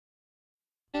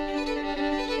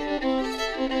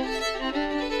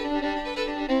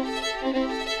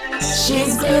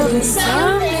She's building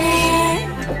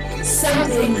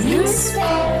something useful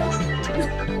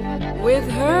with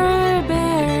her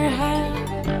bare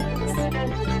hands.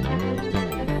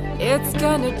 It's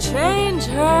gonna change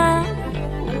her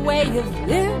way of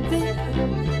living,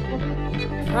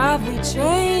 probably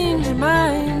change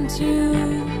mine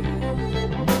too.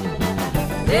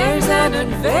 There's an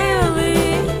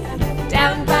unveiling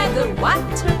down by the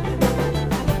water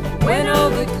when all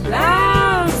the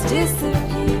clouds disappear.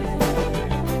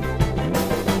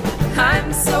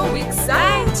 I'm so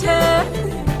excited,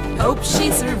 hope she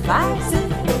survives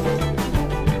it.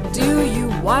 Do you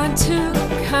want to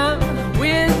come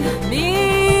with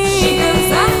me? She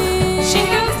goes up, she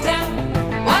goes down,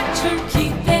 watch her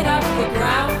keep it off the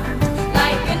ground,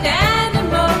 like an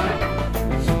animal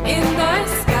in the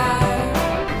sky.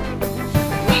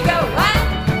 We go up,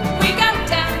 we go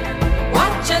down,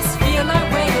 watch us feel our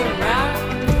way around,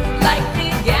 like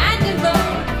big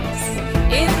animals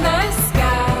in the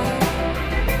sky.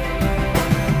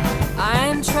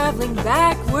 I'm traveling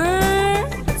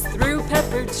backwards through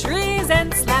pepper trees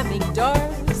and slamming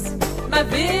doors. My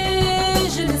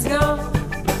vision is gone.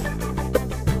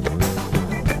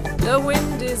 The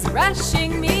wind is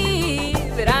rushing me,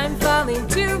 but I'm falling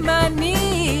to my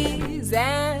knees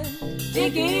and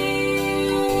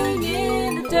digging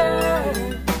in the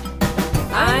dirt.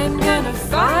 I'm gonna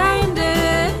find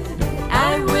it,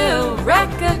 I will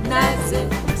recognize it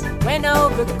when all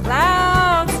the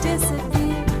clouds disappear.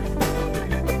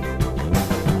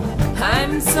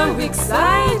 I'm so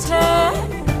excited,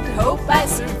 hope I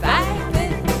survive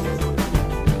it.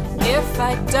 If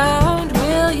I don't,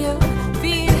 will you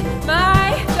feed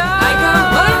my dog? I go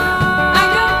up, I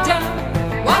go down,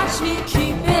 watch me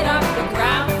keep it off the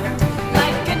ground,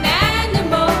 like an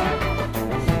animal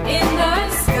in the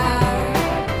sky.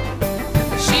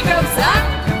 She goes up,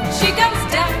 she goes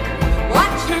down,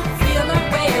 watch her feel her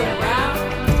way around,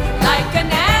 like an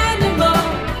animal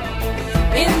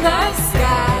in the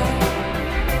sky.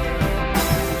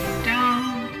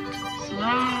 Don't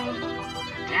slow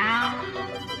down,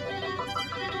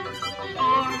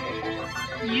 or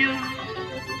you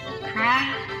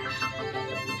crash.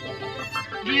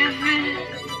 Give it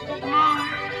more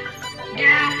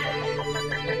gas.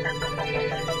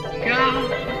 Go,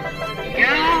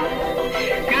 go,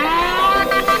 go.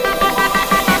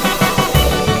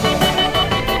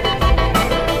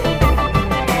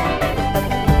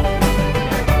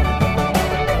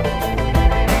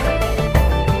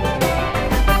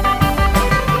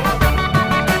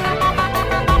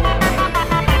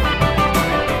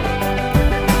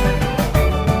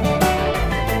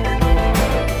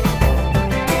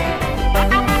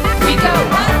 We go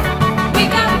up, we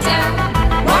go down,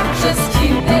 watch us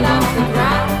keep it off the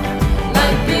ground,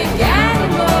 like big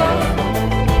animals.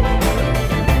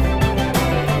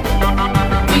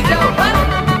 We go up,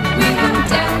 we go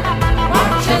down,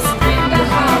 watch us bring the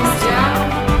house down,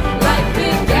 like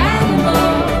big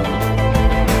animals.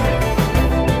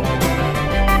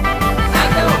 I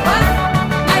go up,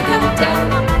 I go down,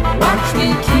 watch me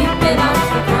keep it off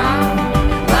the ground,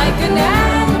 like an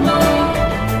animal.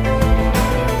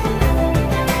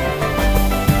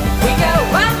 We go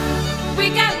up, we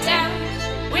go down,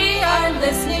 we are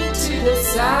listening to the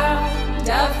sound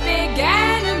of big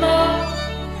animals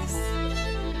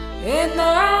in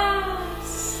the